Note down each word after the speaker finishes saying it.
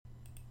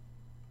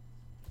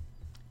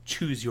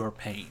choose your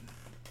pain.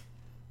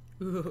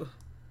 Ooh.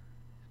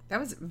 That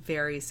was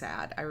very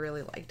sad. I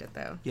really liked it,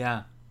 though.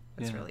 Yeah.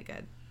 It's really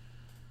good.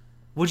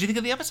 What did you think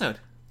of the episode?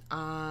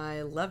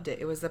 I loved it.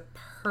 It was the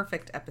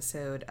perfect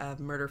episode of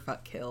Murder,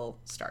 Fuck, Kill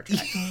Star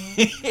Trek.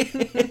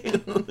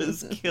 It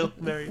was Kill,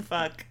 Marry,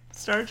 Fuck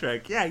Star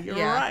Trek. Yeah, you're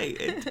right.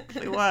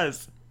 It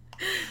was.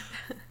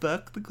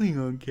 Fuck the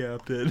Klingon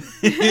captain.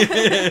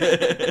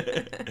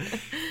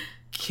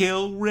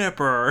 Kill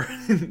Ripper.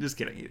 Just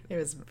kidding. It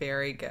was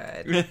very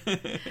good.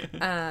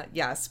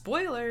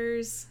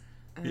 Spoilers.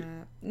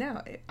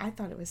 No, I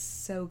thought it was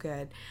so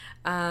good.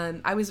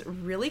 I was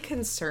really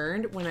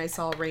concerned when I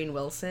saw Rainn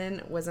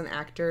Wilson was an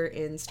actor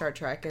in Star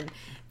Trek, and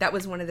that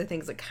was one of the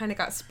things that kind of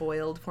got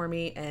spoiled for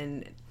me.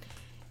 And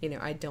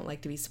I don't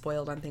like to be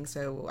spoiled on things,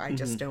 so I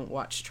just don't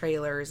watch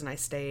trailers and I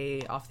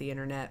stay off the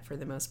internet for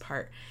the most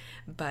part.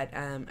 But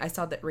I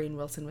saw that Rainn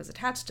Wilson was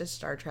attached to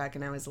Star Trek,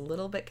 and I was a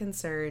little bit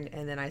concerned.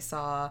 And then I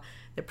saw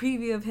the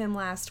preview of him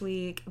last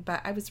week,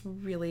 but I was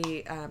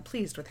really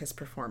pleased with his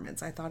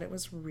performance. I thought it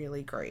was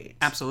really great.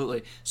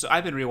 Absolutely. So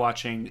I've been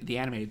rewatching the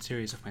animated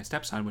series of my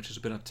stepson, which has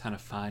been a ton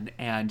of fun,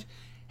 and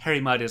Harry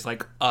Mudd is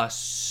like a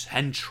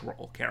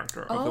central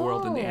character of the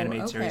world in the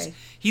animated series.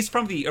 He's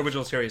from the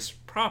original series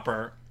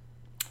proper.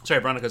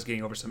 Sorry, Veronica's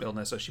getting over some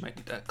illness, so she might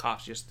need to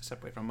cough. She just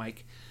stepped away from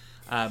Mike.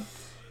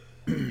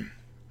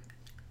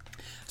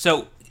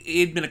 So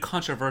it had been a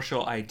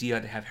controversial idea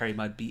to have Harry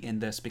Mudd be in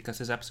this because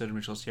his episode in the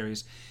original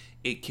series,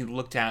 it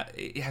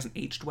hasn't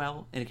aged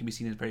well, and it can be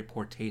seen as very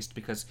poor taste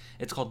because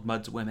it's called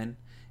Mudd's Women,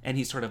 and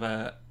he's sort of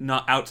a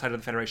not outside of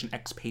the Federation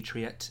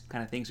expatriate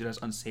kind of thing, so he does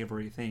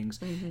unsavory things.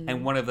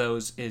 And one of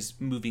those is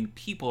moving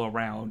people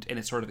around, and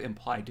it's sort of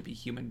implied to be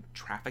human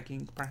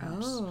trafficking,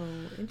 perhaps. Oh,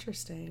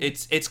 interesting.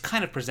 It's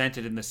kind of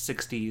presented in the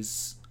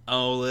 60s,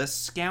 this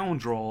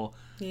scoundrel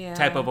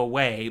type of a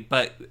way,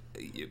 but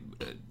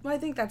well, I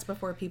think that's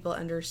before people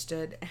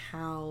understood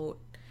how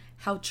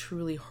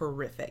truly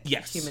horrific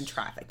human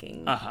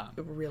trafficking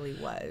really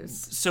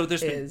was. So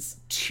there's been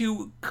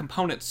two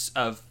components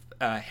of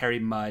Harry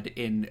Mudd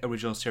in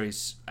original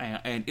series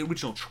and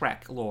original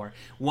Trek lore.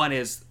 One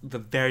is the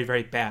very,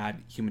 very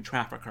bad human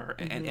trafficker,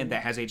 and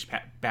that has aged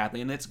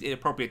badly, and it's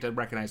appropriate to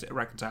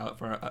reconcile it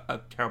for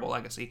a terrible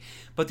legacy.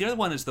 But the other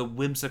one is the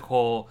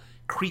whimsical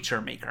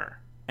creature maker,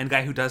 and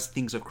guy who does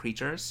things with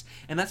creatures,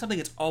 and that's something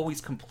that's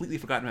always completely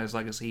forgotten about his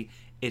legacy.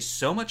 Is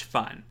so much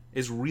fun,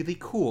 is really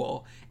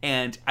cool,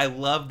 and I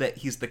love that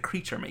he's the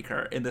creature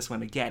maker in this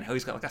one again. How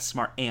he's got like a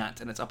smart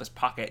ant and it's up his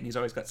pocket, and he's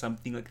always got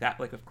something like that,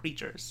 like of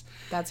creatures.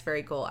 That's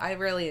very cool. I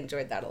really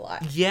enjoyed that a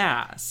lot.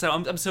 Yeah, so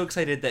I'm so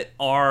excited that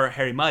our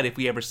Harry Mudd, if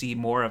we ever see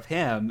more of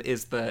him,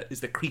 is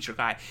the creature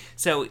guy.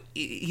 So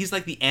he's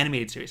like the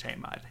animated series Harry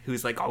Mudd,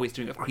 who's like always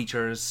doing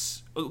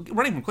creatures,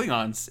 running from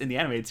Klingons in the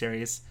animated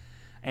series,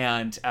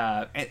 and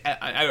I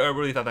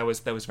really thought that was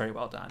very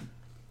well done.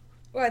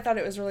 Well, I thought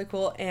it was really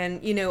cool.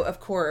 And,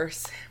 of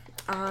course,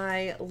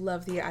 I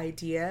love the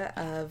idea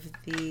of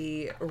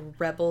the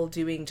rebel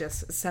doing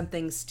just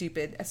something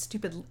stupid, a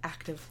stupid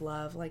act of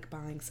love, like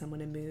buying someone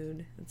a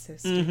moon. It's so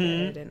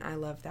stupid, and I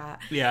love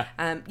that. Yeah.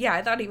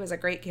 I thought he was a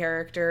great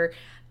character.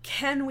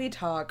 Can we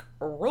talk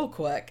real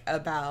quick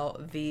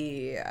about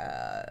the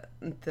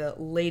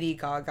Lady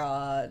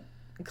Gaga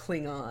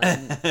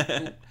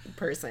Klingon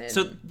person?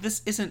 So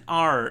this isn't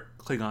our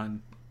Klingon.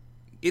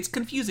 It's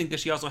confusing because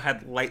she also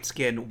had light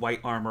skin,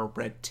 white armor,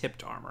 red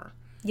tipped armor.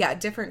 Yeah,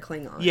 different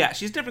Klingon. Yeah,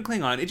 she's different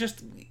Klingon. It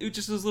just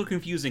was a little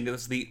confusing.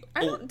 It's the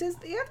other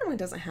one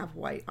doesn't have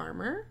white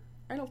armor.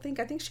 I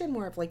think she had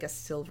more of like a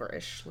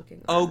silverish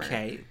looking armor.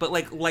 Okay, but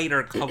like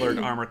lighter colored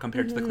armor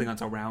compared to the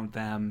Klingons around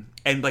them,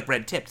 and like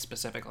red tipped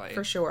specifically.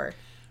 For sure.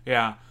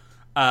 Yeah.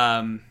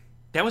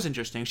 That was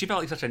interesting. She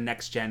felt like such a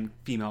next gen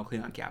female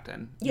Klingon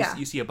captain.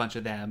 You see a bunch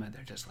of them, and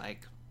they're just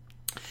like.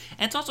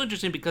 And it's also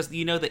interesting because that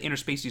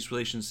interspecies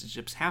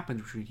relationships happen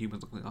between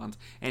humans and Klingons,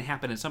 and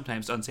happen in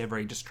sometimes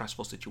unsavory,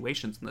 distressful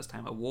situations in this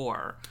time of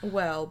war.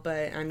 Well,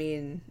 but I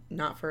mean,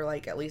 not for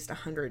like at least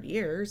 100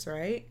 years,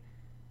 right?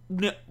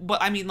 No,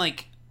 but I mean,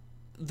 like,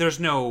 there's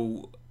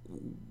no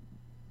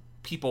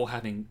people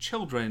having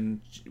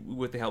children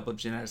with the help of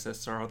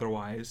geneticists or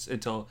otherwise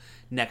until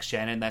next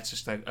gen, and that's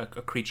just a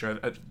creature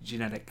of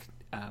genetic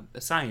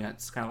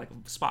science, kind of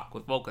like Spock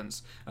with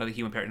Vulcans, the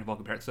human parent and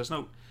Vulcan parent. So there's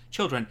no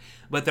children,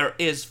 but there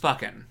is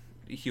fucking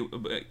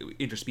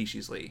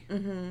interspeciesly,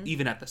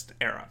 even at this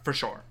era, for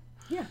sure.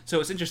 Yeah. So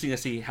it's interesting to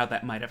see how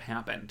that might have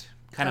happened.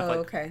 Kind of like,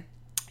 okay.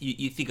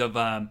 You think of,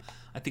 I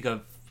think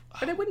of.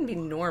 But it wouldn't be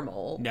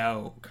normal.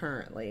 No.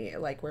 Currently,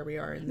 like where we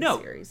are in the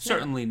series. No,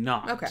 certainly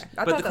not. Okay.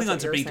 But the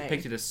Klingons are being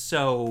depicted as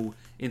so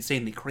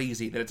insanely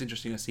crazy that it's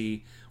interesting to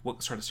see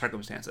what sort of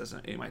circumstances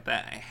it might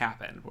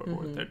happen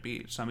where there'd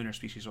be some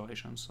interspecies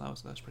relations. So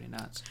that was pretty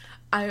nuts.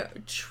 I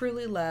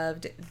truly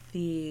loved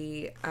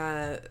the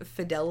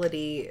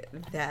fidelity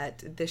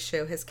that this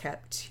show has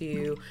kept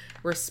to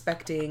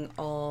respecting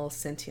all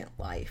sentient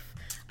life.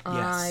 Yes.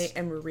 I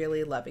am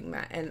really loving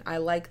that. And I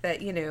like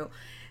that,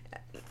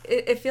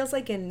 it feels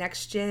like in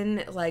Next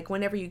Gen, like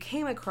whenever you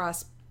came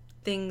across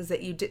things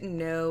that you didn't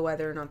know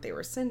whether or not they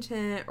were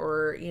sentient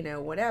or,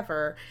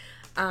 whatever,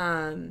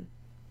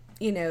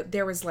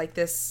 there was like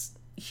this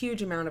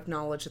huge amount of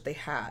knowledge that they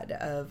had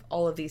of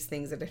all of these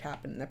things that had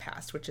happened in the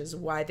past, which is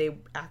why they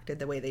acted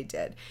the way they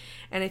did.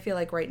 And I feel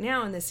like right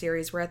now in this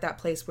series, we're at that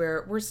place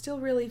where we're still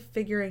really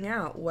figuring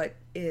out what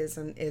is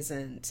and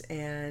isn't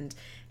and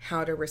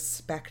how to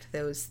respect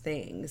those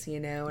things,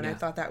 and I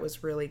thought that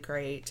was really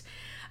great.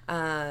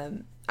 I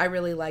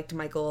really liked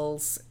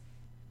Michael's,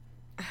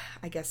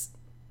 I guess,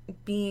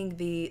 being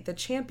the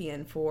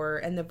champion for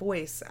and the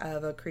voice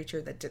of a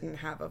creature that didn't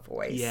have a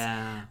voice.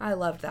 Yeah. I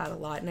loved that a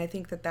lot. And I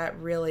think that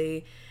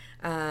really,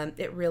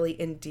 it really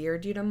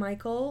endeared you to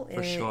Michael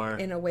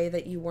in a way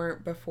that you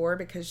weren't before,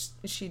 because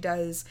she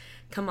does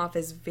come off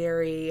as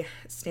very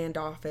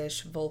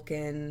standoffish,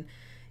 Vulcan,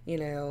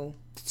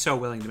 So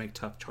willing to make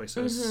tough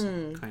choices.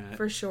 Kind of.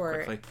 For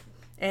sure. Quickly.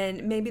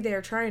 And maybe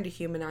they're trying to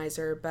humanize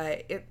her,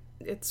 but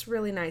it's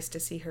really nice to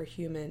see her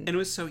human. And it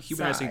was so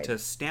humanizing side. To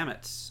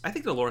Stamets. I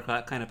think the lore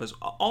kind of was,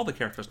 all the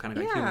characters kind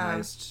of got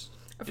humanized.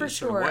 For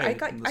sure. I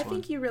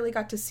think you really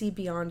got to see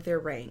beyond their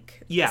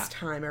rank this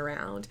time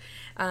around.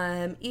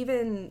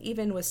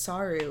 Even with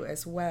Saru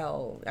as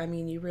well. I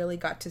mean, you really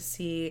got to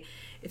see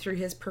through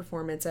his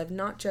performance of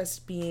not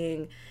just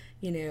being,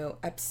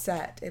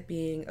 upset at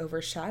being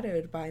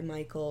overshadowed by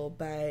Michael,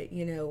 but,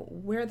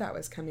 where that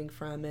was coming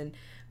from and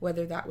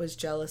whether that was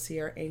jealousy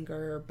or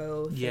anger or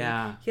both.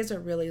 Yeah. And he has a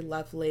really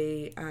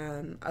lovely,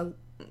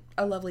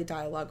 a lovely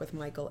dialogue with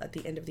Michael at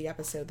the end of the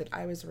episode that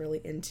I was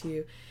really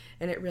into,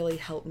 and it really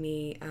helped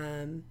me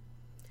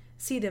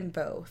see them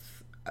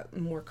both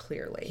more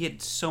clearly. He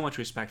had so much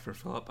respect for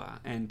Philippa,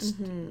 and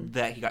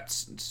that he got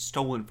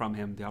stolen from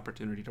him the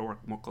opportunity to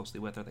work more closely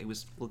with her that he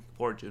was looking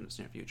forward to in his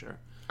near future.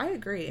 I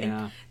agree. Yeah.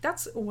 And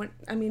that's what,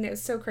 I mean, it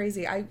was so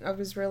crazy. I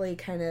was really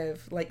kind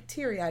of like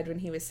teary-eyed when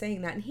he was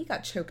saying that, and he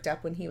got choked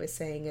up when he was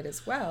saying it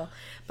as well.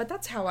 But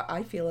that's how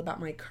I feel about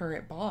my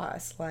current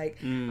boss. Like,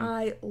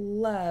 I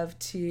love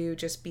to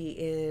just be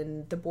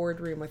in the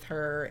boardroom with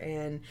her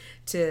and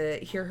to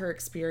hear her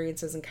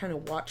experiences and kind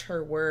of watch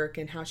her work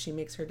and how she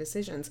makes her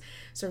decisions.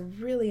 So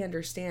really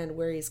understand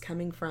where he's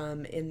coming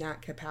from in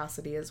that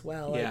capacity as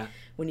well. Yeah. Like,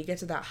 when you get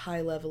to that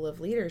high level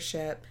of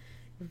leadership,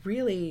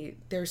 really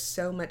there's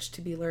so much to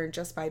be learned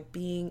just by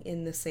being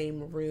in the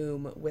same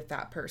room with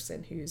that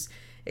person who's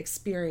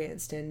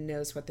experienced and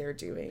knows what they're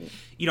doing.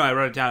 I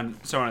wrote it down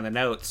somewhere in the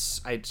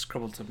notes. I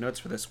scribbled some notes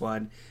for this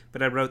one,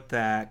 but I wrote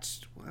that,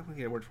 I'm going to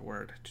get it word for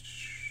word.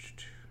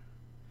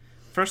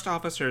 First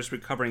officers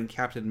recovering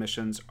captain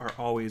missions are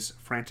always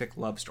frantic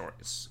love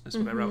stories, is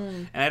what I wrote.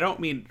 And I don't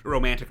mean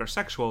romantic or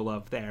sexual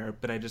love there,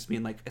 but I just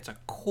mean like it's a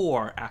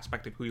core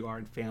aspect of who you are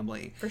in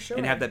family. For sure.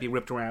 And have that be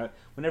ripped around.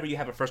 Whenever you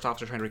have a first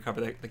officer trying to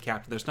recover the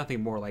captain, there's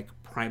nothing more like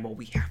primal,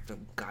 we have to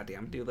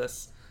goddamn do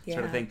this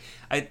sort of thing.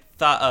 I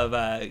thought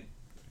of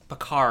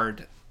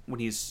Picard when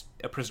he's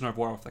a prisoner of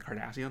war with the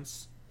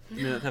Cardassians.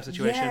 That type of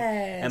situation.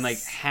 Yes. And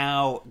like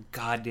how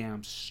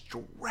goddamn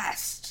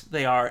stressed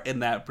they are in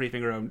that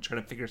briefing room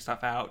trying to figure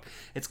stuff out.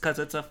 It's because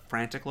it's a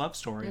frantic love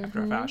story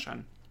after a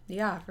fashion.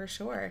 Yeah, for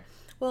sure.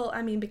 Well,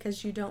 I mean,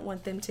 because you don't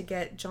want them to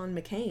get John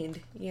McCain,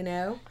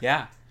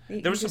 Yeah.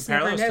 There was some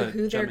parallels never know to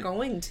who they're John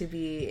going to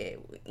be,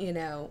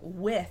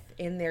 with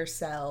in their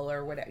cell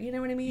or whatever. You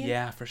know what I mean?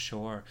 Yeah, for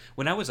sure.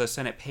 When I was a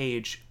Senate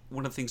page,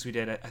 one of the things we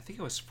did, I think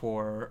it was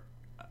for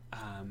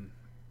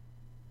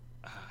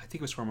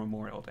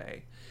Memorial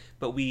Day,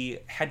 but we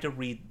got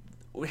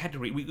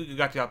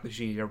the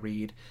opportunity to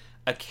read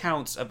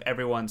accounts of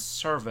everyone's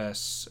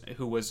service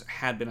who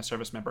had been a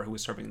service member who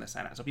was serving in the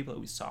Senate, so people that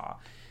we saw.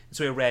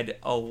 So we read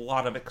a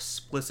lot of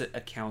explicit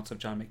accounts of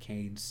John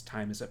McCain's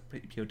time as a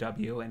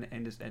POW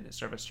and his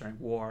service during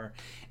war.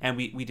 And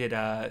we did,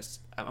 I'm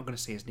going to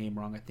say his name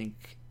wrong, I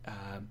think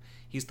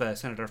he's the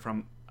senator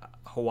from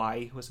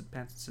Hawaii who has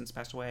since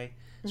passed away.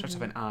 Starts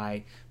with an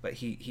I, but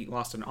he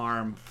lost an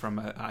arm from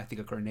I think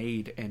a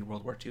grenade in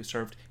World War II.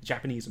 Served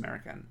Japanese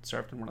American,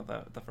 served in one of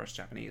the first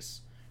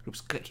Japanese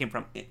groups, came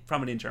from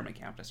an internment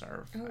camp to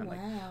serve, and like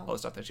all the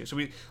stuff there too. So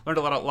we learned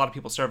a lot of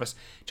people's service.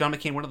 John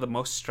McCain, one of the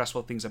most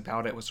stressful things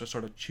about it was to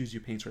sort of choose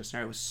your pain sort of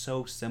scenario. It was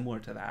so similar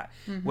to that,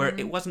 where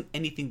it wasn't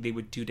anything they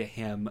would do to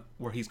him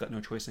where he's got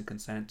no choice and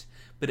consent,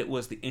 but it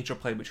was the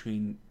interplay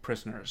between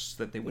prisoners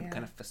that they would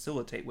kind of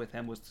facilitate with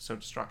him was so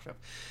destructive.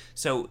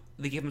 So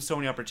they gave him so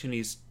many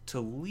opportunities to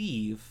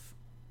leave.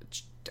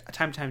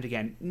 Time and time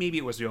again, maybe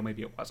it was real,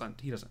 maybe it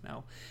wasn't, he doesn't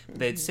know. But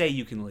they'd say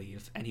you can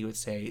leave, and he would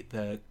say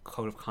the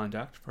code of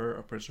conduct for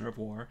a prisoner of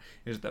war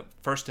is the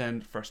first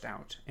in, first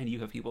out, and you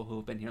have people who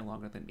have been here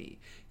longer than me.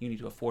 You need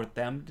to afford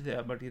them the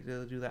ability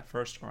to do that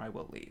first, or I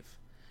will leave.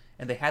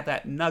 And they had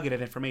that nugget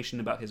of information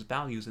about his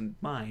values in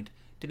mind.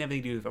 Didn't have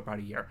anything to do with about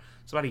a year.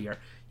 So about a year,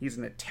 he's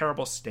in a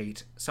terrible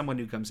state, someone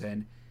new comes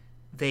in,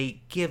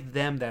 they give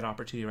them that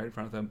opportunity right in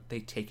front of them, they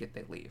take it,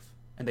 they leave.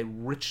 and they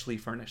richly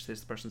furnished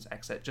this person's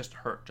exit just to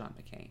hurt John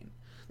McCain.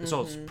 This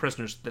whole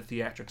Prisoners, the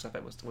theatrics of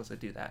it was to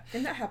do that.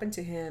 And that happened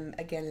to him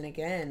again and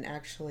again,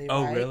 actually.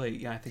 Oh, right? really?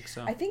 Yeah, I think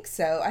so. I think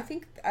so. I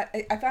think,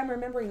 if I'm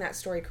remembering that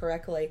story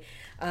correctly,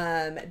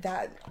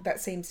 that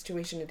same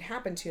situation had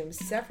happened to him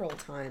several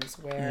times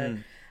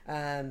where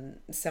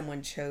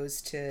someone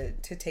chose to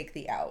take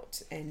the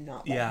out and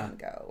not let him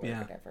go or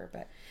whatever.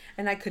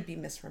 And I could be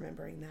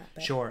misremembering that.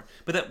 But. Sure.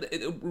 But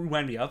it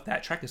reminded me of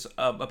that. Trek is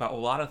about a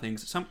lot of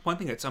things. One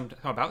thing it's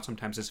about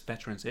sometimes is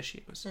veterans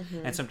issues,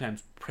 and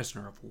sometimes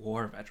prisoner of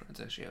war veterans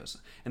issues.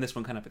 And this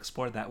one kind of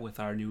explored that with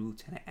our new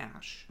Lieutenant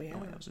Ash. Yeah. Oh,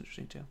 that was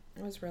interesting too.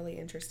 It was really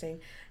interesting.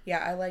 Yeah,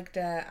 I liked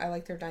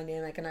their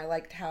dynamic, and I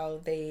liked how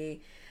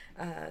they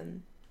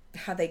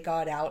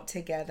got out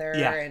together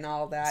and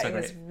all that. It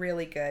was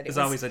really good. It was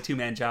always a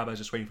two-man job. I was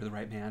just waiting for the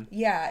right man.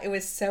 Yeah, it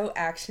was so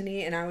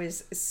actiony, and I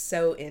was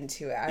so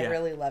into it. I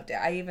really loved it.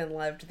 I even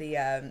loved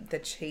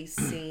the chase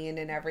scene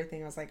and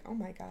everything. I was like, oh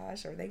my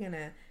gosh, are they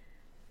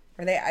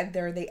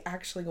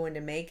actually going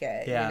to make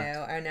it? Yeah. You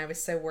know, and I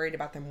was so worried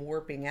about them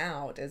warping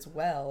out as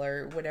well,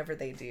 or whatever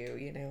they do.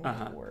 You know,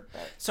 warp.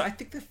 So I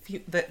think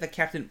the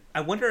captain.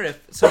 I wonder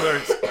if some of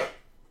those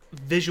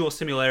visual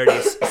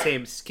similarities,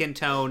 same skin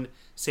tone,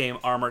 same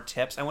armor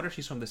tips. I wonder if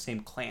she's from the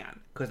same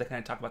clan, because they kind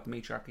of talk about the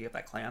matriarchy of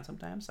that clan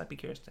sometimes. I'd be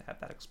curious to have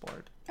that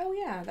explored. Oh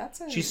yeah,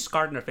 She's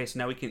scarred in her face, and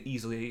now we can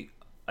easily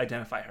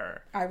identify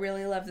her. I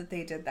really love that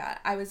they did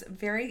that.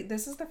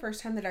 This is the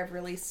first time that I've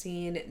really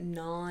seen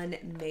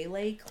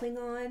non-melee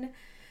Klingon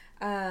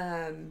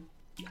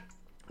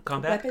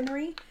combat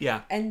weaponry.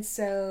 Yeah. And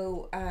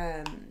so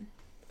I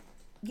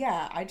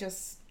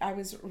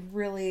was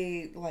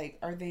really like,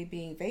 are they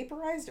being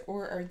vaporized,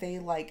 or are they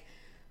like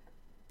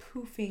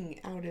poofing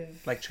out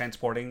of, like,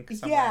 transporting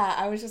somewhere? Yeah,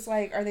 I was just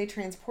like, are they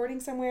transporting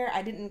somewhere?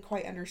 I didn't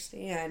quite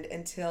understand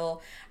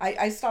until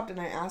I stopped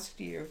and I asked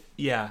you.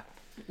 Yeah.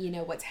 You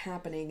know what's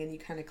happening, and you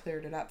kind of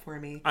cleared it up for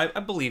me. I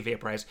believe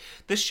vaporized.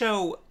 This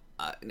show,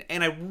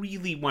 and I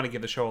really want to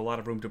give the show a lot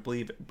of room to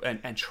believe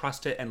and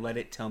trust it and let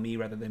it tell me,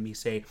 rather than me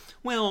say,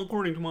 well,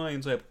 according to my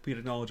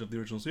encyclopedic knowledge of the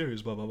original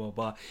series, blah, blah, blah,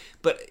 blah.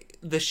 But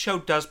the show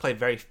does play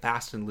very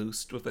fast and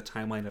loose with the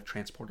timeline of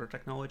transporter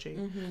technology.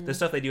 The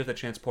stuff they do with the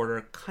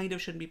transporter kind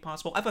of shouldn't be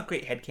possible. I have a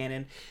great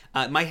headcanon.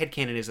 My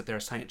headcanon is that they're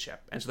a science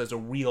ship, and so there's a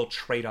real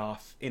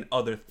trade-off in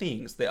other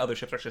things. The other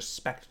ships are just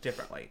spec'd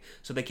differently,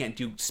 so they can't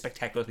do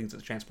spectacular things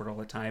with the transporter all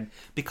the time,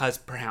 because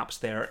perhaps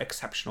they're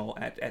exceptional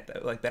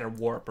at like better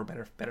warp or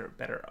better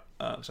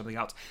something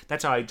else.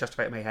 That's how I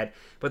justify it in my head.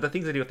 But the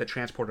things they do with the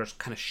transporters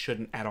kind of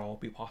shouldn't at all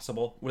be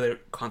possible, where they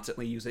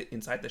constantly use it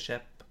inside the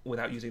ship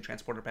without using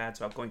transporter pads,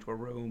 without going to a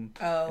room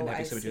and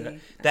having somebody do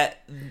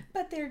that.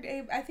 But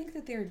I think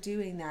that they're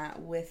doing that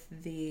with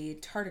the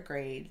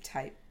tardigrade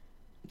type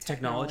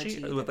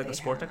technology with like the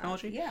spore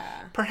technology. Yeah,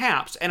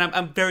 perhaps. And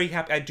I'm very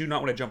happy. I do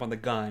not want to jump on the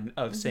gun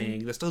of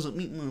saying this doesn't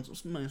meet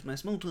my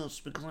small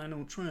test because I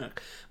know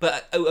Trek.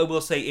 But I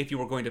will say, if you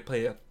were going to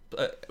play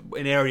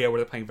an area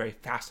where they're playing very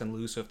fast and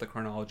loose with the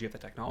chronology of the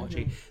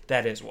technology,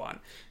 that is one.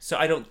 So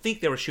I don't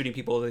think they were shooting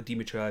people to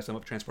dematerialize them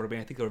with transporter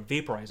beam. I think they were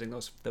vaporizing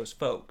those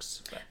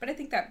folks. But I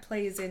think that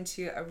plays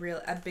into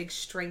a big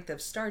strength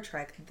of Star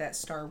Trek that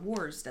Star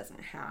Wars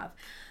doesn't have,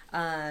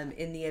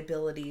 in the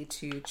ability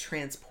to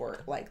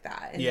transport like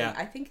that. And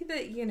I think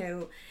that, you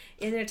know,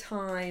 in a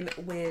time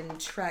when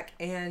Trek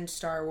and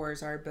Star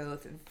Wars are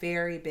both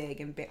very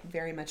big and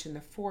very much in the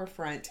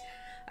forefront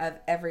of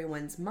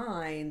everyone's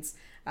minds,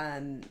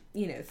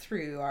 you know,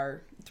 through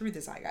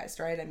the zeitgeist,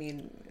 right? I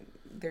mean,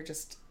 they're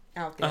just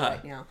out there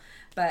right now.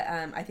 But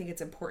I think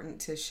it's important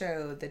to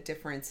show the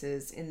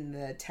differences in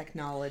the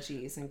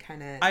technologies and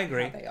kind of how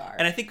they are.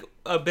 And I think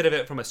a bit of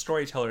it from a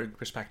storyteller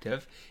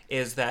perspective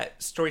is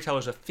that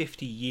storytellers of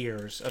 50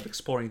 years of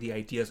exploring the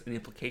ideas and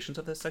implications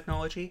of this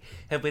technology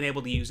have been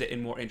able to use it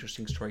in more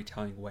interesting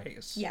storytelling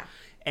ways. Yeah.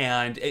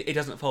 And it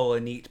doesn't follow a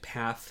neat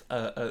path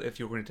if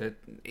you're going to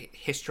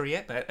history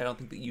it, but I don't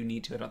think that you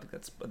need to. I don't think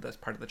that's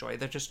part of the joy.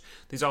 They're just,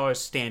 these always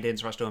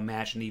stand-ins for us to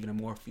imagine even a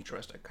more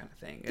futuristic kind of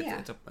thing.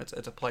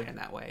 It's a play in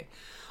that way.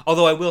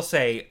 Although I will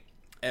say,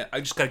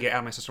 I just got to get out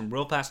of my system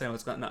real fast. I know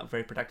it's not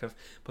very productive,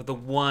 but the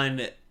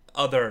one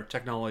other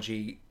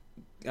technology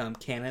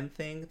canon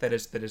thing that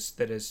is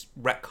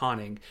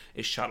retconning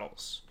is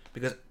shuttles.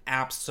 Because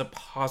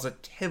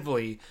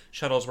positively,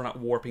 shuttles were not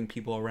warping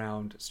people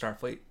around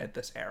Starfleet at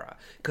this era.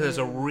 Because there's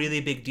a really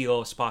big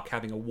deal of Spock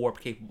having a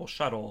warp-capable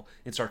shuttle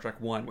in Star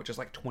Trek 1, which is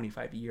like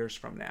 25 years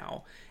from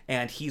now.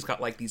 And he's got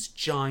like these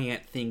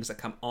giant things that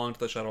come onto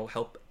the shuttle,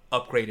 help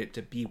upgrade it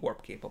to be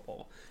warp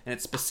capable, and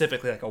it's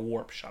specifically like a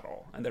warp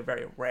shuttle, and they're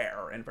very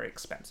rare and very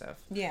expensive.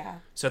 Yeah.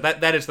 So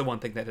that is the one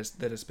thing that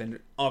has been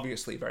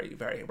obviously very,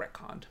 very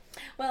retconned.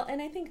 Well, and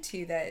I think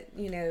too that,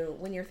 you know,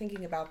 when you're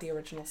thinking about the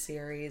original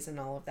series and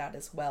all of that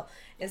as well,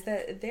 is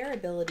that their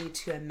ability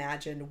to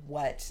imagine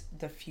what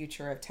the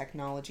future of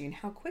technology and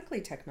how quickly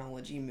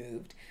technology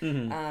moved,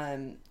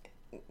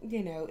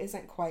 you know,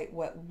 isn't quite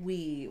what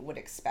we would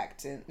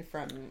expect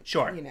from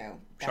you know,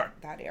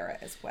 that era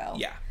as well.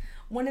 Yeah.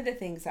 One of the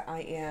things that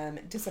I am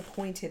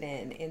disappointed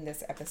in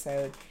this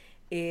episode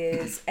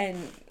is, and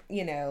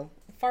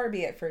far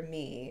be it for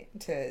me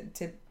to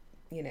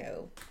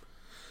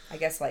I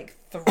guess like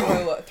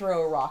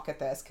throw a rock at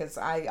this, because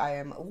I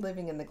am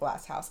living in the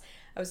glass house.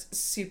 I was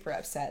super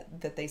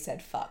upset that they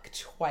said fuck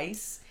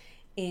twice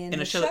in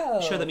the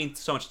show. Show that means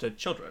so much to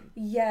children.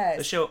 Yes.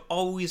 The show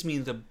always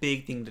means a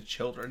big thing to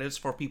children. It's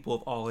for people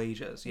of all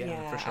ages.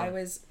 Yeah, for sure. I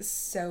was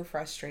so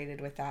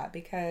frustrated with that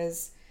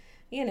because,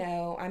 I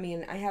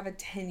have a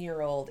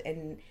 10-year-old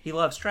and... He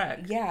loves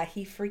Trek. Yeah,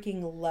 he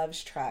freaking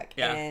loves Trek.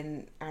 Yeah.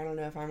 And I don't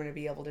know if I'm going to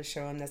be able to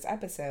show him this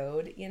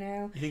episode,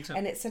 You think so?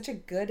 And it's such a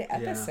good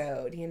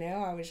episode,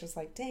 I was just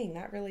like, dang,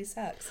 that really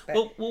sucks.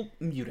 But we'll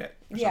mute it.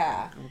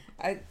 Yeah.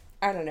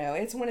 I don't know.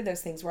 It's one of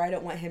those things where I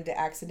don't want him to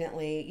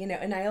accidentally,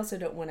 and I also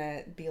don't want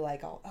to be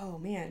like, oh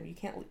man, you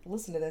can't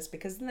listen to this,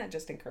 because then that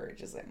just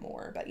encourages it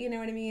more. But you know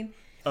what I mean?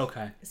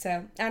 Okay.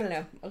 So, I don't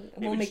know.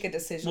 We'll make a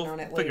decision on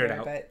it later. Figure it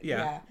out. But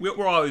yeah.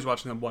 We're always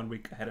watching them 1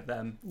 week ahead of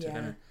them to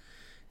kind of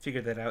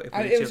figure that out.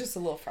 It was just a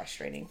little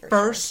frustrating for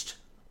First,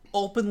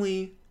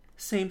 openly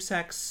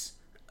same-sex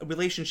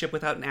relationship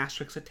without an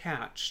asterisk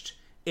attached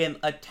in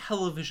a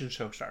television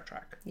show, Star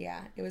Trek.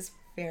 Yeah, it was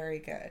very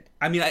good.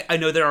 I mean, I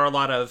know there are a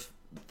lot of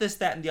this,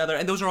 that, and the other,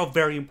 and those are all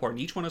very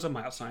important. Each one is a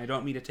milestone. I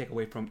don't mean to take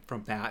away from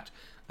that.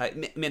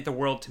 It meant the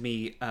world to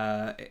me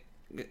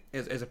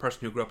as a person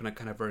who grew up in a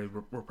kind of very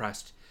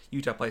repressed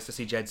Utah place, to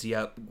see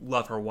Jadzia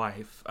love her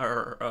wife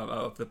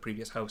of the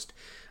previous host.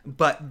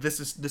 But this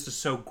is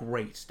so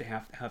great to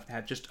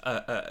have just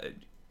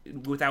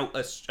without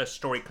a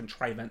story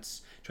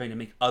contrivance trying to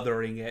make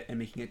othering it and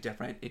making it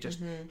different. It just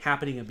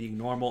happening and being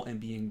normal and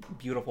being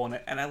beautiful,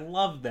 and I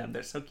love them.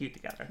 They're so cute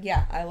together.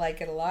 Yeah, I like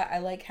it a lot. I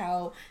like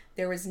how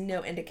there was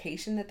no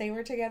indication that they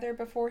were together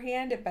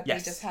beforehand, but they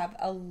just have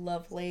a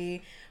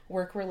lovely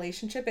work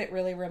relationship. It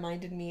really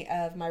reminded me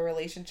of my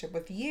relationship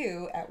with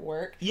you at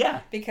work.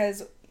 Yeah.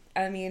 Because,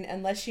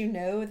 unless you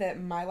know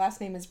that my last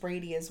name is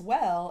Brady as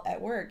well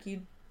at work,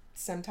 you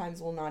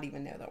sometimes will not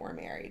even know that we're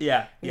married.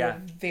 Yeah,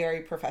 We're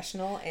very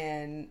professional,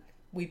 and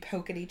we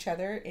poke at each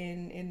other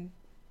in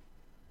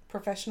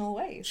professional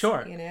ways.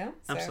 Sure. So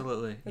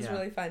absolutely. It was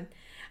really fun.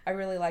 I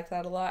really liked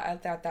that a lot. I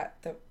thought that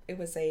it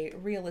was a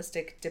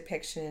realistic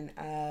depiction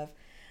of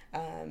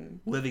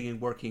living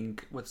and working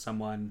with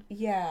someone.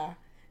 Yeah.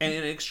 And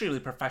in an extremely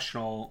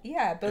professional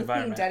both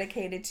being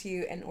dedicated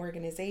to an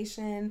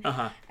organization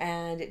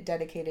and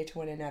dedicated to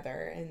one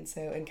another.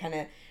 And kind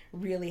of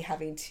really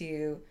having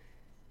to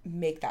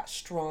make that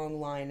strong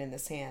line in the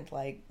sand.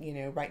 Like,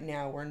 right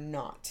now we're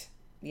not,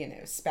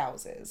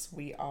 spouses.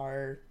 We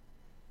are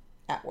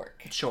at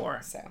work. Sure.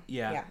 So,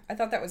 yeah. I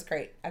thought that was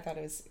great. I thought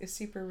it was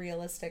super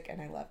realistic,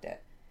 and I loved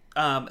it.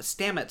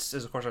 Stamets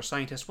is, of course, our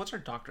scientist. What's our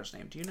doctor's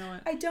name? Do you know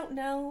it? I don't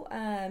know.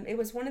 It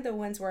was one of the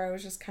ones where I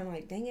was just kind of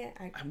like, dang it.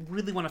 I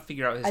really want to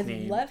figure out his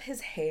name. I love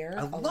his hair.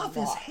 I love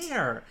his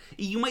hair.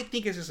 You might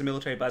think it's just a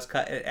military buzz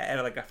cut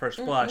at like a first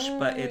blush,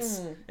 but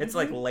it's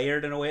like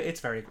layered in a way. It's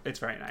very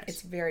nice.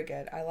 It's very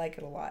good. I like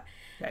it a lot.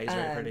 Yeah, he's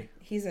very pretty.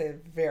 He's a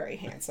very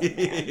handsome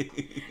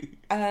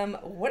man.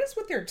 What is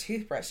with their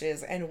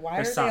toothbrushes, and why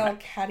are they all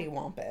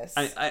cattywampus?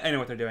 I know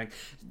what they're doing.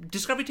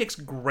 Discovery takes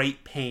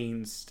great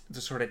pains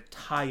to sort of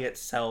tie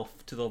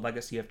itself to the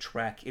legacy of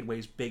Trek in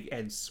ways big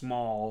and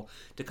small,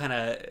 to kind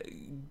of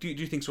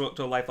do things to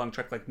a lifelong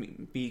Trek like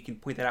me can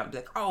point that out and be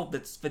like, oh,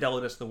 that's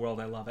fidelity to the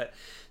world. I love it.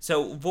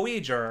 So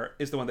Voyager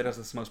is the one that does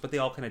this most, but they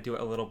all kind of do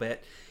it a little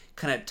bit.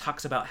 Kind of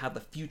talks about how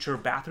the future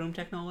bathroom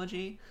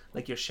technology,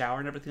 like your shower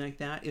and everything like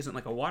that, isn't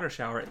like a water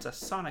shower, it's a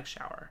sonic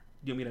shower.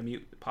 Do you want me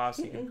to pause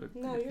so you can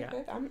No, you're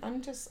good.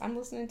 I'm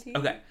listening to you.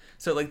 Okay.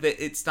 So like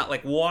it's not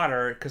like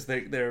water, because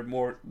they're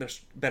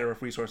better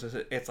with resources.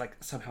 It's like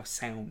somehow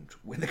sound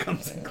when it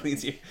comes and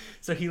cleans you.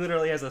 So he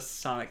literally has a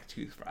sonic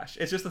toothbrush.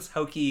 It's just this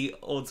hokey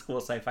old school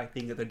sci-fi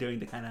thing that they're doing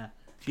to kind of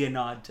be a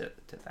nod to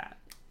that.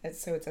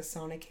 It's a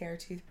sonic hair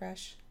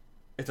toothbrush.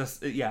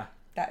 Yeah.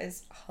 That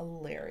is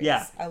hilarious.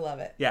 Yeah. I love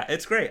it. Yeah,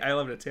 it's great. I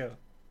loved it too.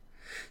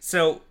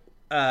 So,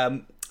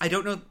 I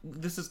don't know,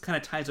 this is kind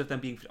of ties with them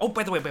being... Oh,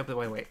 by the way,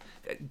 wait.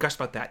 Gush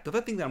about that. The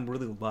other thing that I'm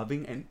really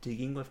loving and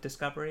digging with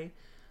Discovery,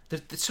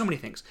 there's so many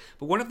things,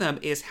 but one of them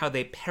is how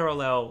they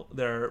parallel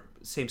their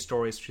same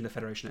stories between the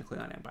Federation and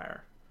Klingon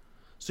Empire.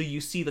 So you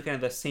see the kind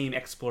of the same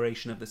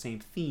exploration of the same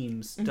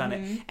themes done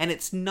it, and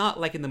it's not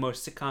like in the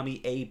most sitcom-y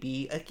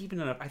A-B. Like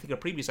even in I think a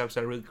previous episode,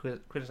 I really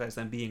criticized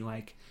them being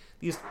like,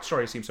 these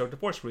stories seem so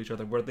divorced from each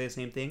other. Were they the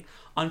same thing?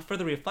 On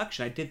further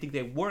reflection, I did think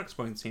they were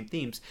exploring the same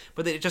themes,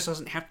 but it just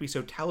doesn't have to be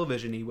so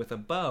television-y with a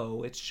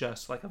bow. It's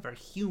just like a very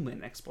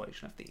human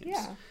exploration of themes.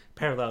 Yeah.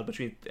 Parallel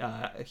between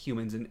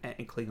humans and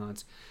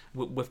Klingons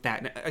with that.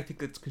 And I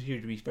think it's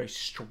continued to be very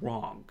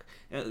strong.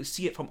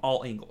 See it from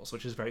all angles,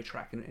 which is very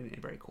Trek and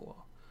very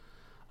cool.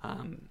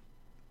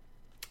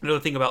 Another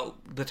thing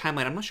about the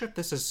timeline, I'm not sure if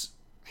this is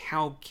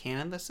how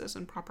canon this is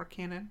in proper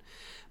canon,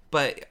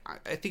 but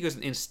I think it was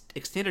in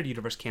extended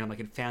universe canon, like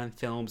in fan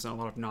films and a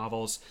lot of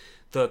novels,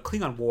 the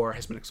Klingon War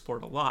has been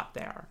explored a lot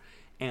there.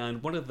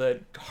 And one of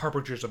the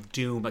harbingers of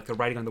doom, like the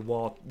writing on the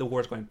wall, the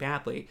war's going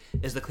badly,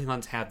 is the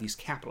Klingons have these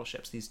capital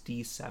ships, these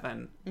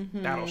D7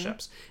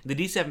 battleships. The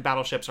D7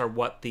 battleships are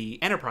what the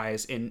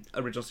Enterprise in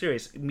original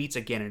series meets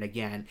again and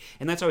again.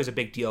 And that's always a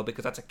big deal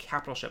because that's a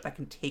capital ship that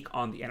can take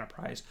on the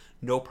Enterprise,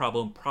 no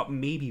problem,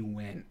 maybe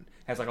win.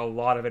 Has like a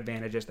lot of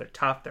advantages. They're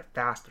tough, they're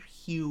fast, they're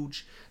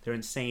huge, they're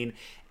insane.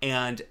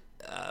 And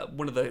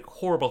one of the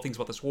horrible things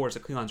about this war is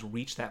that Klingons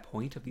reach that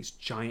point of these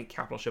giant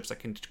capital ships that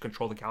can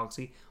control the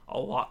galaxy a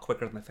lot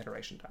quicker than the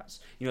Federation does.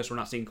 You notice we're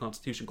not seeing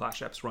Constitution-class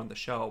ships run the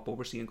show, but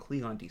we're seeing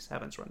Klingon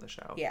D7s run the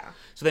show. Yeah.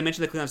 So they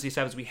mentioned the Klingon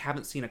D7s. We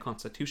haven't seen a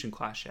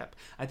Constitution-class ship.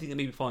 I think that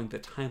may be following the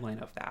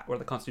timeline of that, where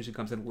the Constitution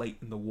comes in late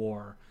in the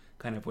war,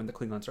 kind of when the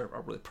Klingons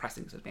are really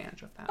pressing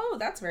advantage of that. Oh,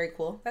 that's very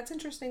cool. That's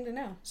interesting to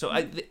know. So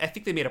I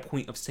think they made a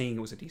point of saying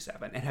it was a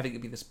D7 and having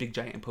it be this big,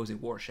 giant,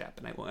 imposing warship.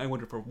 And I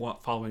wonder if we're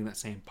following that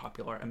same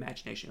popular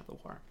imagination of the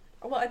war.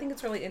 Well, I think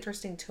it's really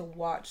interesting to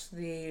watch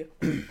the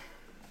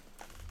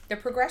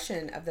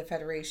progression of the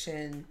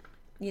Federation,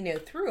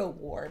 through a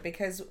war,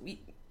 because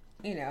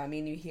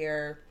you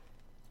hear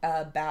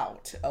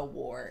about a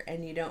war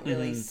and you don't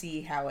really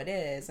see how it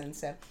is, and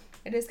so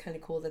it is kind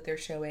of cool that they're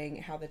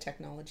showing how the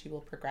technology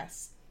will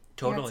progress.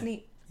 Totally. It's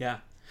neat. Yeah.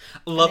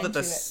 I love that the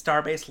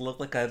starbase looked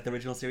like the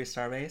original series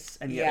starbase,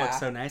 and yet it looks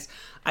so nice.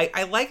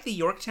 I like the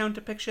Yorktown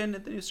depiction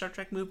in the new Star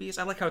Trek movies.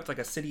 I like how it's like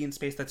a city in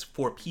space that's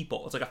for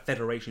people. It's like a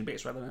Federation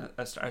base rather than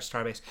a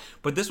starbase.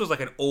 But this was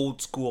like an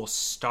old school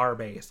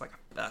starbase, like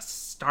a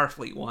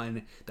Starfleet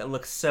one that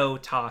looks so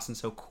toss and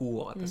so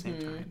cool at the same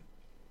time.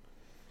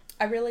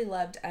 I really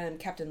loved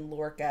Captain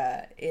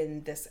Lorca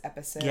in this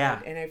episode,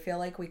 and I feel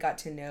like we got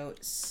to know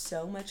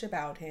so much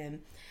about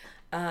him.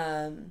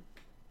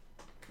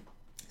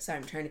 Sorry,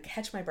 I'm trying to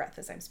catch my breath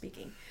as I'm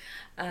speaking.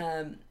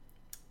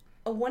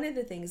 One of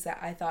the things that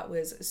I thought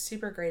was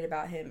super great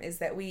about him is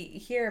that we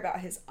hear about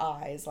his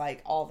eyes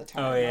like all the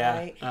time,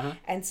 right? Uh-huh.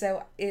 And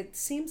so it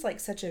seems like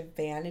such a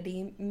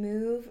vanity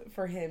move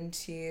for him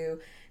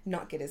to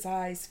not get his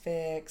eyes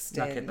fixed.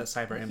 Not get the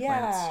cyber implants.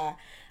 Yeah.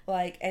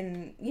 Like,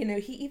 and,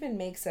 he even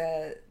makes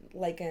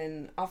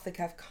an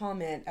off-the-cuff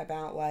comment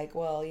about like,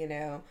 well,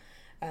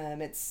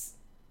 it's...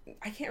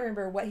 I can't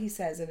remember what he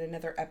says in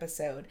another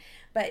episode,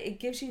 but it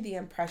gives you the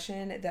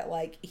impression that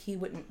like he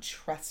wouldn't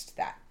trust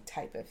that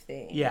type of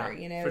thing. Yeah,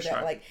 or, for that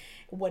sure. Like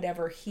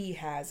whatever he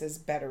has is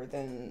better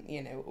than,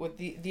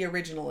 the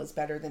original is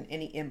better than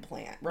any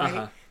implant, right?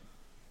 Uh-huh.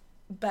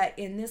 But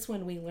in this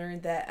one, we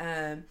learned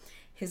that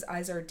his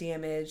eyes are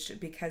damaged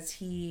because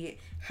he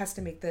has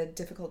to make the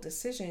difficult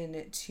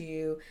decision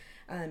to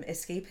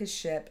escape his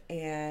ship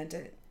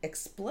and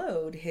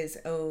explode his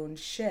own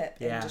ship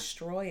and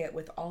destroy it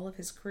with all of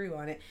his crew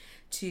on it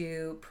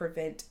to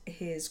prevent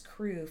his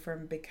crew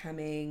from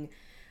becoming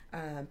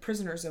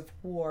prisoners of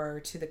war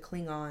to the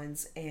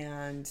Klingons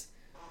and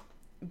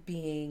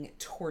being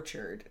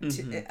tortured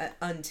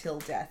until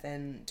death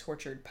and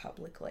tortured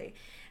publicly.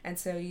 And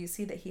so you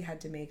see that he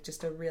had to make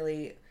just a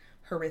really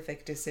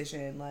horrific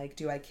decision, like,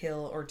 do I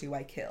kill or do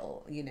I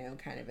kill,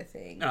 kind of a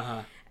thing.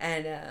 Uh-huh.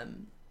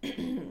 And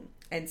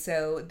and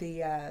so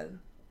the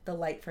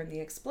light from the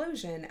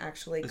explosion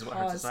actually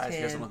caused him...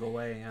 He doesn't look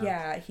away.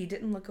 Yeah, he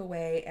didn't look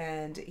away,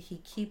 and he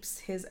keeps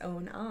his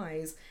own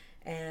eyes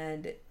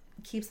and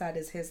keeps that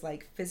as his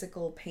like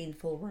physical,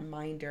 painful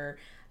reminder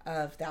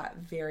of that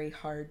very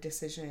hard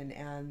decision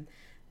and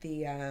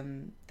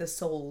the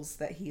souls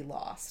that he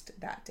lost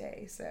that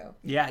day. So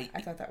yeah,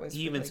 I thought that was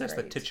he really even says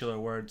great. the titular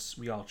words,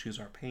 "We all choose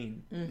our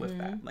pain." With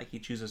that, like he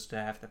chooses to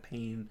have the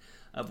pain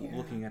of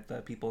looking at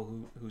the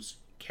people whose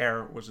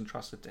care was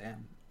entrusted to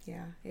him.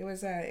 Yeah, it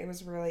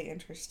was really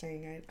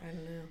interesting. I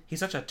don't know. He's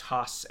such a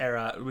TOS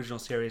era, original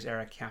series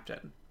era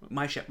captain.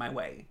 My ship, my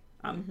way.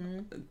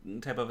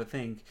 Type of a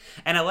thing.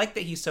 And I like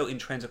that he's so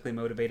intrinsically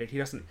motivated. He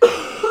doesn't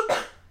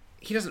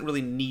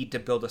really need to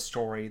build a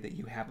story that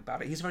you have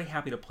about it. He's very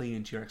happy to play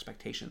into your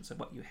expectations of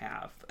what you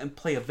have and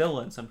play a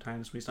villain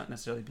sometimes where he's not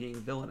necessarily being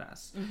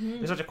villainous.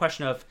 There's such a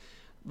question of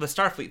the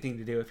Starfleet thing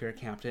to do if you're a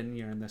captain,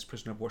 you're in this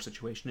prisoner of war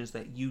situation, is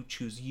that you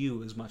choose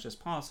you as much as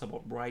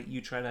possible, right? You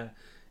try to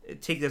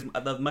take as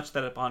much of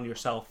that upon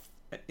yourself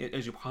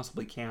as you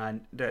possibly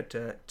can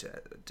to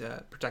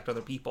protect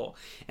other people,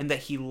 and that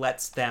he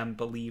lets them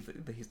believe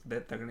that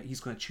he's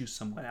going to choose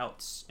someone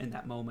else in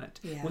that moment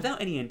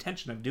without any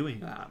intention of doing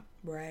that.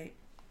 Right.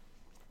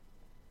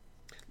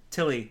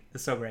 Tilly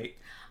is so great.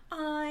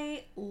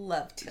 I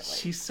love Tilly.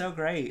 She's so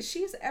great.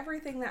 She's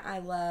everything that I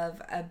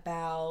love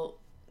about,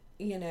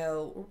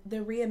 the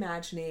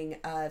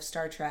reimagining of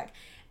Star Trek,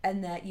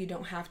 and that you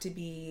don't have to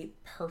be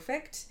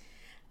perfect.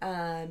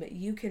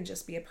 You can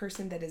just be a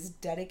person that is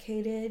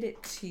dedicated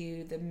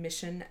to the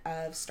mission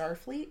of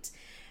Starfleet,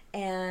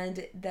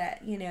 and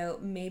that,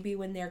 maybe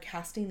when they're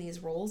casting these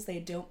roles, they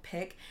don't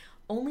pick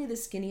only the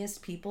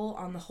skinniest people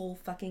on the whole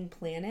fucking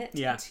planet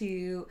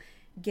to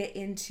get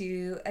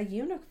into a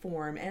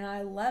uniform. And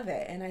I love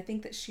it. And I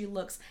think that she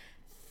looks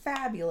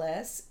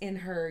fabulous in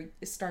her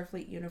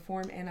Starfleet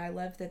uniform. And I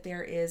love that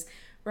there is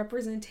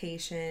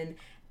representation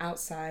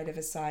outside of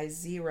a size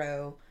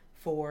 0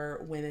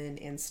 for women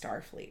in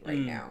Starfleet right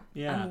now.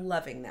 Yeah. I'm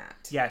loving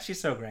that. Yeah,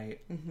 she's so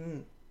great. Mm-hmm.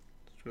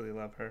 Just really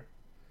love her.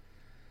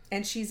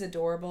 And she's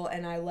adorable,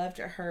 and I loved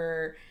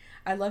her,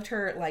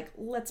 like,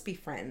 let's be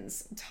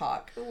friends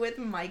talk with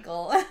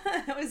Michael.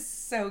 It was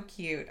so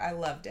cute. I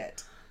loved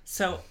it.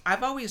 So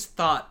I've always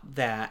thought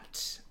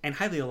that, and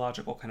Highly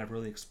Illogical kind of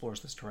really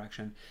explores this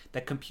direction,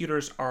 that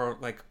computers are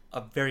like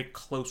a very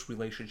close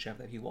relationship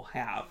that people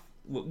have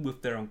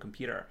with their own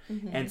computer.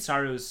 Mm-hmm. And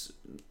Saru's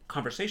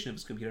conversation of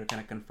his computer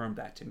kind of confirmed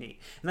that to me.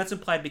 And that's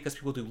implied because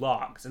people do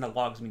logs, and the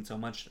logs mean so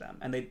much to them.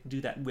 And they do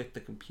that with the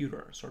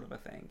computer, sort of a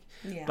thing.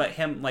 Yeah. But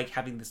him, like,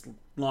 having this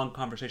long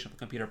conversation with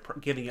the computer,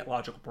 giving it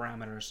logical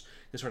parameters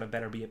to sort of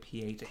better be a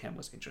PA to him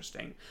was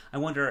interesting. I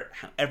wonder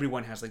how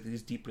everyone has, like,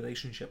 these deep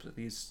relationships with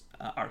these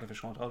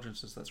artificial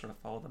intelligences that sort of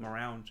follow them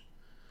around.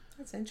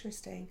 That's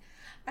interesting.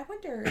 I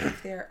wonder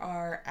if there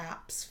are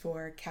apps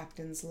for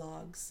captain's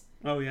logs.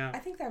 Oh, yeah. I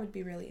think that would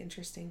be really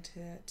interesting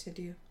to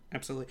do.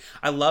 Absolutely.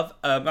 I love,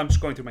 I'm just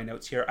going through my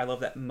notes here. I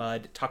love that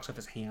Mudd talks with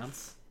his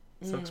hands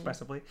so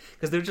expressively.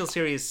 Because the original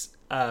series,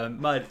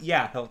 Mudd,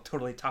 yeah, he'll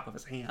totally talk with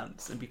his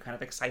hands and be kind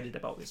of excited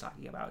about what he's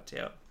talking about,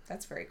 too.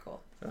 That's very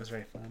cool. That was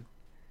very fun.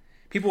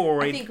 People were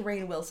worried. I think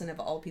Rainn Wilson, of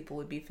all people,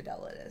 would be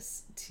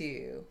Fidelidus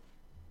to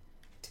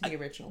the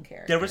original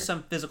character. There was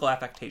some physical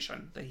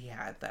affectation that he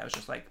had that was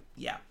just like,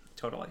 yeah,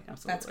 totally,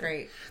 absolutely. That's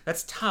great.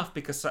 That's tough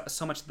because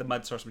so much of the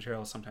Mudd source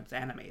material is sometimes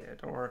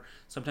animated, or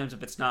sometimes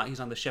if it's not, he's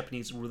on the ship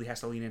and he really has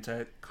to lean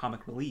into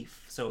comic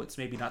relief. So it's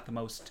maybe not the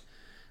most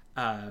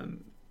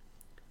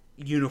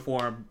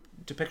uniform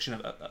depiction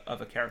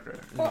of a character.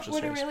 Well,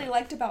 what I really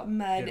liked about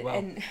Mudd,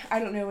 and I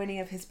don't know any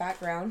of his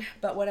background,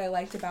 but what I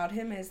liked about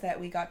him is that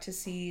we got to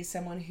see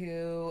someone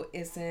who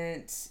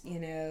isn't,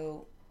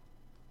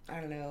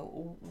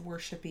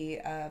 worshipy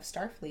of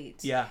Starfleet.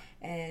 Yeah.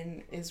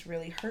 And is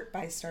really hurt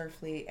by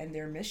Starfleet and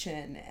their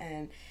mission.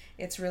 And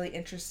it's really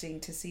interesting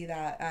to see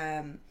that.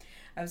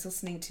 I was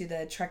listening to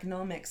the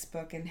Trekonomics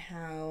book and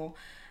how,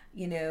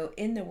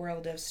 in the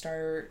world of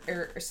Star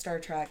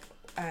Trek,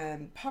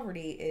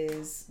 poverty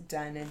is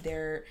done, and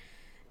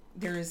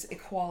there's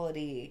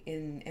equality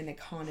in an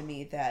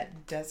economy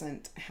that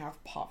doesn't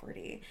have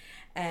poverty.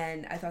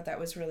 And I thought that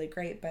was really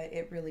great, but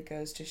it really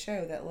goes to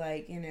show that,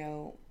 like,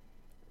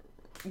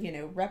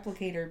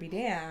 Replicator be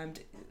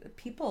damned,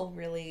 people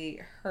really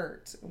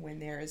hurt when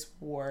there is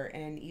war,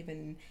 and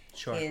even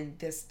in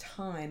this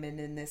time and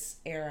in this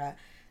era,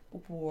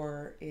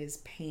 war is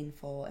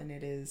painful and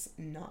it is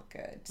not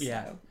good.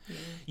 Yeah. So,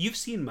 You've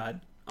seen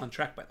Mudd on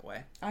Trek, by the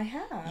way. I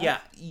have. Yeah.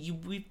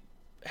 We've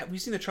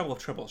seen the Trouble of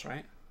Tribbles,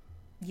 right?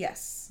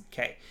 Yes.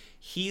 Okay.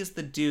 He's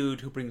the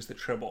dude who brings the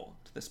Tribble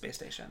to the space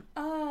station.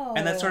 Oh.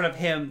 And that's sort of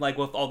him, like,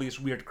 with all these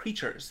weird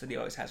creatures that he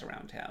always has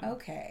around him.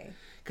 Okay.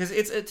 Because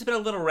it's been a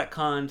little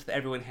retconned that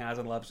everyone has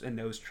and loves and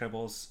knows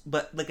Tribbles.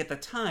 But, like, at the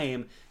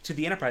time, to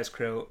the Enterprise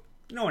crew,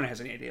 no one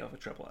has any idea what a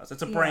Tribble is.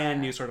 It's a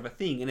brand new sort of a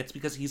thing, and it's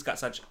because he's got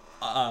such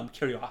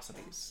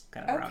curiosities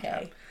kind of around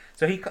him.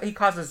 So he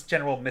causes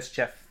general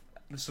mischief.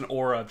 There's an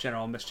aura of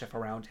general mischief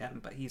around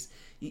him. But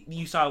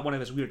you saw one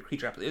of his weird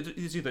creature episodes.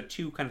 It's either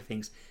two kind of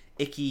things: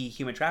 icky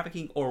human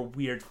trafficking or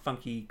weird,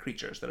 funky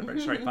creatures that are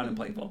very fun and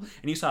playful.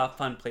 And you saw a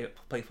fun,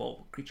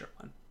 playful creature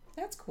one.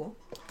 That's cool.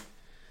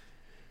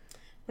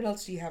 What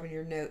else do you have in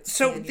your notes?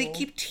 So Daniel? they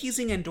keep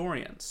teasing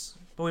Andorians,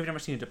 but we've never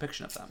seen a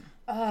depiction of them.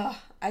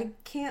 I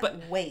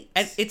can't wait.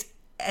 And it's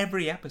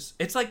every episode.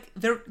 It's like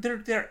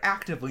they're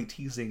actively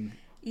teasing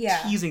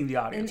the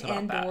audience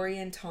about that.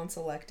 Andorian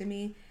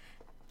tonsillectomy.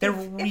 They're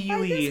if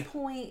really at this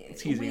point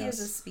teasing we us.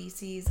 as a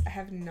species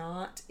have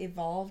not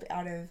evolved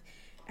out of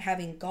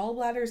having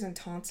gallbladders and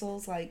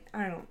tonsils, like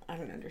I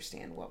don't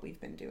understand what we've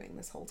been doing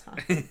this whole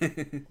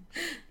time.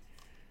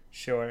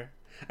 Sure.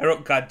 I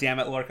wrote, "God damn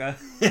it, Lorca,"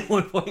 at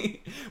one point.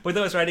 But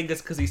I was writing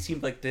this because he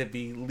seemed like to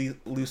be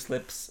loose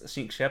lips,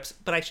 sink ships.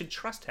 But I should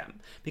trust him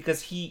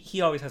because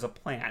he always has a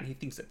plan. He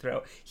thinks it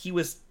through. He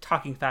was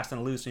talking fast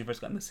and loose when he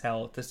first got in the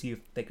cell to see if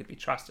they could be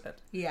trusted.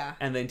 Yeah.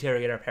 And the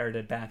interrogator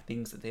parroted back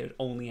things that they would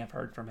only have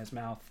heard from his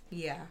mouth.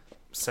 Yeah.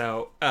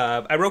 So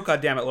I wrote,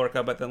 "God damn it,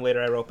 Lorca," but then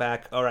later I wrote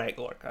back, "All right,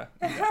 Lorca."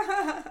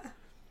 Yeah.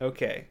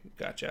 Okay,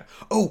 gotcha.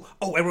 Oh,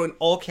 I wrote in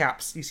all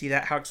caps. You see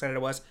that? How excited I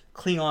was.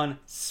 Klingon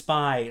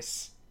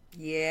spies.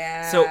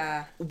 Yeah. So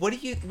what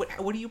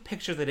do you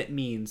picture that it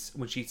means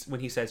when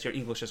he says your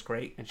English is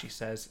great and she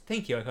says,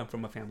 "Thank you, I come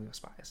from a family of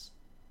spies"?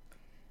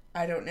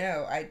 I don't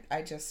know.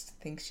 I just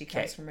think she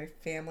comes from a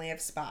family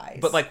of spies.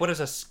 But like, what does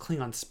a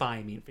Klingon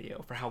spy mean for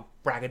you? For how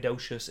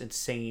braggadocious,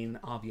 insane,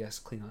 obvious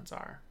Klingons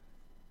are?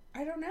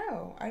 I don't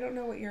know. I don't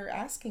know what you're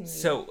asking me.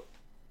 So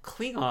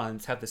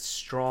Klingons have this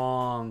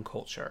strong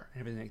culture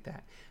and everything like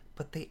that.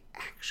 But they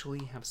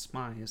actually have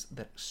spies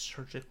that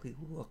surgically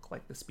look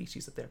like the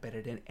species that they're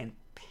bedded in and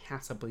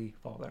passably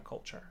follow their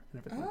culture and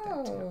everything like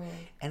that too.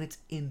 And it's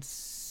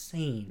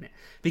insane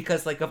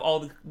because, like, of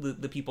all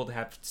the people that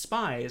have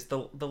spies,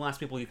 the last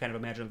people you kind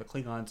of imagine are the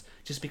Klingons,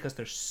 just because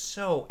they're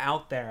so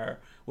out there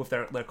with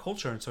their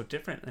culture and so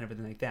different and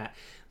everything like that.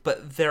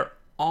 But they're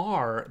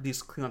are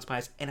these Klingon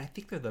spies, and I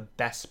think they're the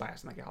best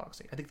spies in the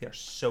galaxy. I think they are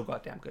so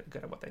goddamn good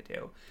at what they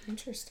do.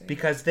 Interesting.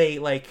 Because they,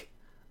 like,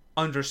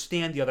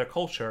 understand the other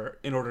culture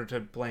in order to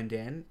blend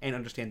in and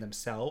understand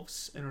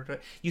themselves.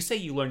 You say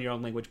you learn your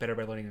own language better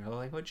by learning another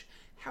language.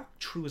 How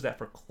true is that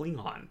for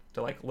Klingon?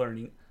 To, like,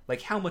 learning...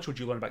 Like, how much would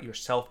you learn about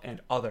yourself and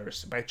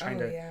others by trying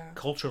to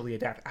culturally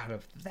adapt out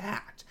of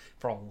that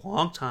for a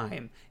long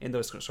time in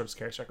those sort of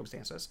scary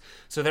circumstances?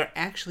 So there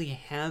actually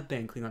have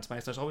been Klingon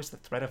spies. There's always the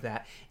threat of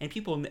that. And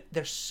people,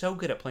 they're so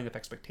good at playing up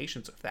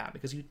expectations of that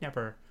because you'd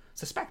never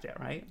suspect it,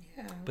 right?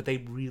 Yeah. But they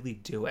really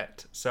do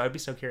it. So I'd be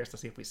so curious to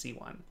see if we see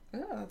one.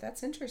 Oh,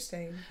 that's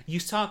interesting.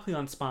 You saw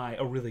Klingon spy,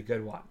 a really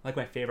good one, like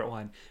my favorite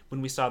one, when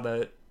we saw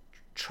the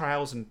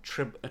Trials and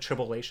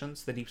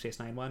Tribulations, the Deep Space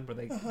Nine one, where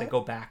they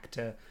go back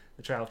to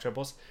the Trial of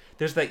Tribbles.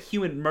 There's that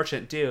human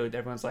merchant dude.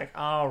 Everyone's like,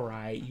 all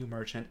right, you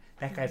merchant.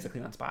 That guy's a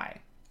Klingon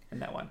spy in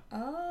that one.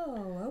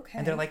 Oh, okay.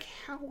 And they're like,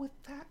 how would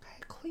that guy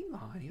a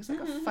Klingon? He was like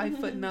a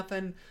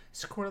 5'0"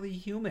 squirrely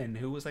human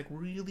who was like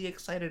really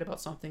excited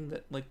about something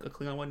that like a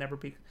Klingon would never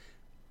be.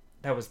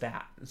 That was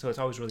that. So it's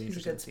always really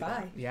interesting to see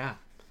that. Yeah.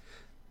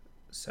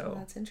 So well,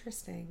 that's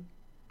interesting.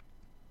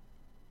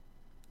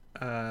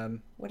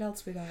 What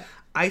else we got?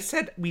 I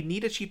said we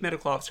need a chief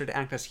medical officer to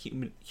act as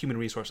human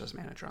resources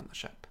manager on the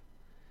ship.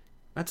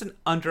 That's an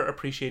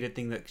underappreciated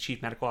thing that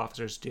chief medical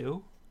officers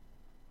do.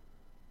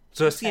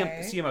 So a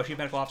CMO, chief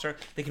medical officer,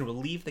 they can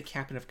relieve the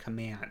captain of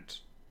command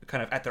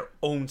kind of at their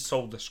own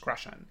sole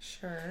discretion.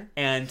 Sure.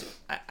 And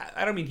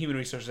I don't mean human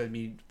resources, I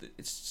mean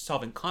it's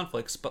solving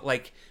conflicts, but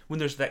like when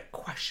there's that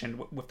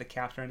question with the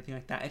captain or anything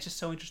like that, it's just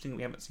so interesting that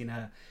we haven't seen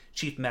a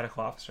chief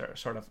medical officer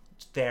sort of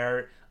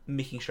there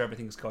making sure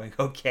everything's going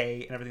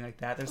okay and everything like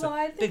that. There's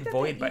a big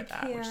void by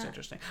that, which is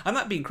interesting. I'm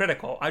not being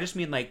critical. I just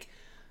mean like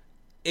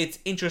it's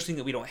interesting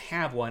that we don't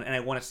have one, and I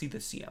want to see the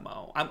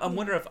CMO. I'm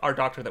wondering if our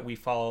doctor that we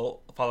follow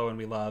and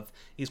we love,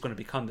 he's going to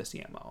become the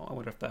CMO. I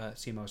wonder if the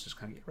CMO is just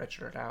going to get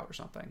registered out or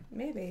something.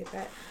 Maybe,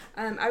 but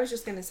I was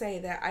just going to say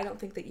that I don't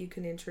think that you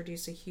can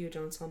introduce a huge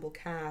ensemble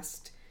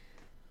cast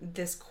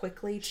this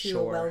quickly to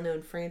a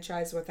well-known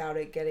franchise without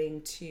it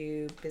getting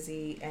too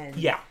busy and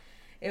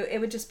it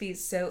would just be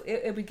so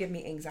it would give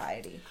me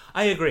anxiety.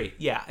 I agree.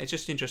 Yeah, it's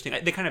just interesting.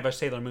 They kind of are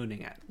Sailor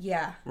Mooning it.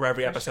 Yeah, where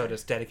every episode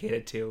is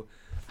dedicated to,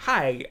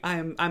 hi,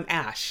 I'm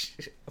Ash.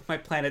 My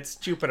planet's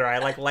Jupiter. I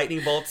like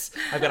lightning bolts.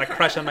 I've got a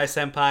crush on my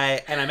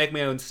senpai, and I make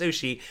my own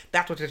sushi.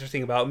 That's what's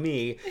interesting about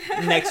me.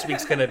 Next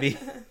week's gonna be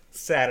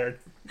Saturn.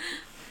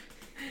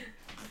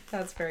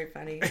 That's very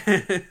funny.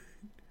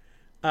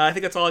 I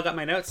think that's all I got in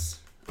my notes.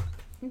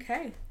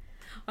 Okay.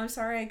 I'm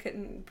sorry I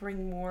couldn't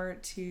bring more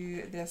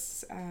to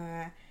this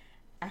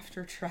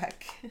After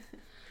Trek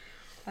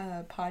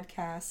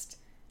podcast.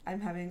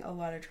 I'm having a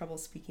lot of trouble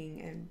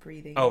speaking and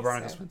breathing. Oh,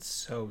 Veronica's been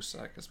so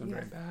sick. It's been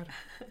very bad.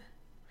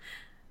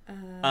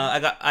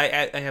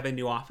 I have a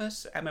new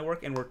office at my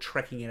work, and we're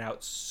trekking it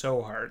out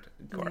so hard.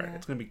 Yeah.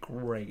 It's going to be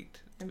great.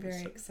 I'm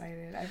very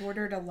excited. I've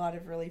ordered a lot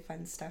of really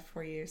fun stuff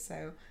for you,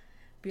 so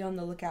be on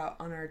the lookout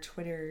on our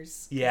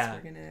Twitters. Yeah.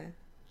 We're going to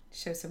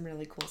show some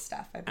really cool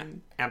stuff.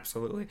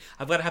 Absolutely.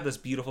 I've got to have this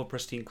beautiful,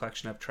 pristine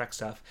collection of Trek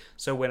stuff,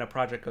 so when a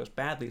project goes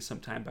badly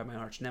sometime by my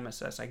arch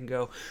nemesis, I can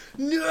go,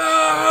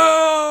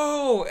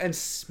 no! And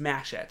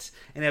smash it.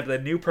 And have the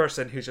new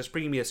person who's just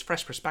bringing me this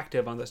fresh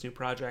perspective on this new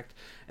project,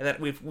 and that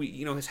we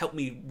has helped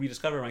me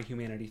rediscover my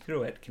humanity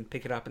through it, can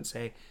pick it up and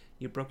say,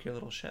 you broke your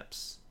little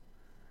ships.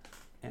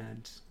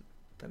 And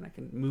then I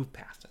can move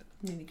past it.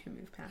 Then you can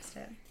move past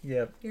it.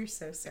 Yep. You're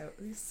so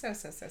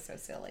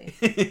silly.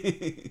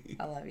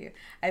 I love you.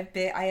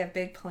 I have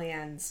big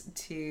plans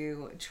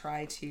to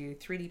try to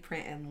 3D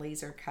print and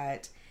laser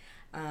cut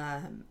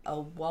a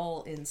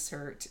wall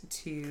insert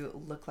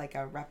to look like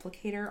a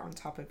replicator on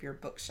top of your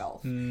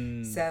bookshelf.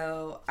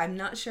 So I'm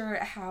not sure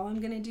how I'm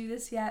going to do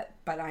this yet,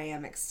 but I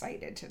am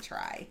excited to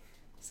try.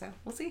 So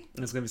we'll see.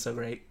 It's going to be so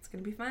great. It's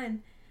going to be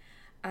fun.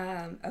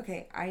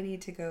 Okay, I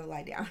need to go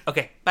lie down.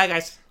 Okay, bye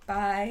guys.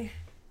 Bye.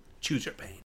 Choose your pain.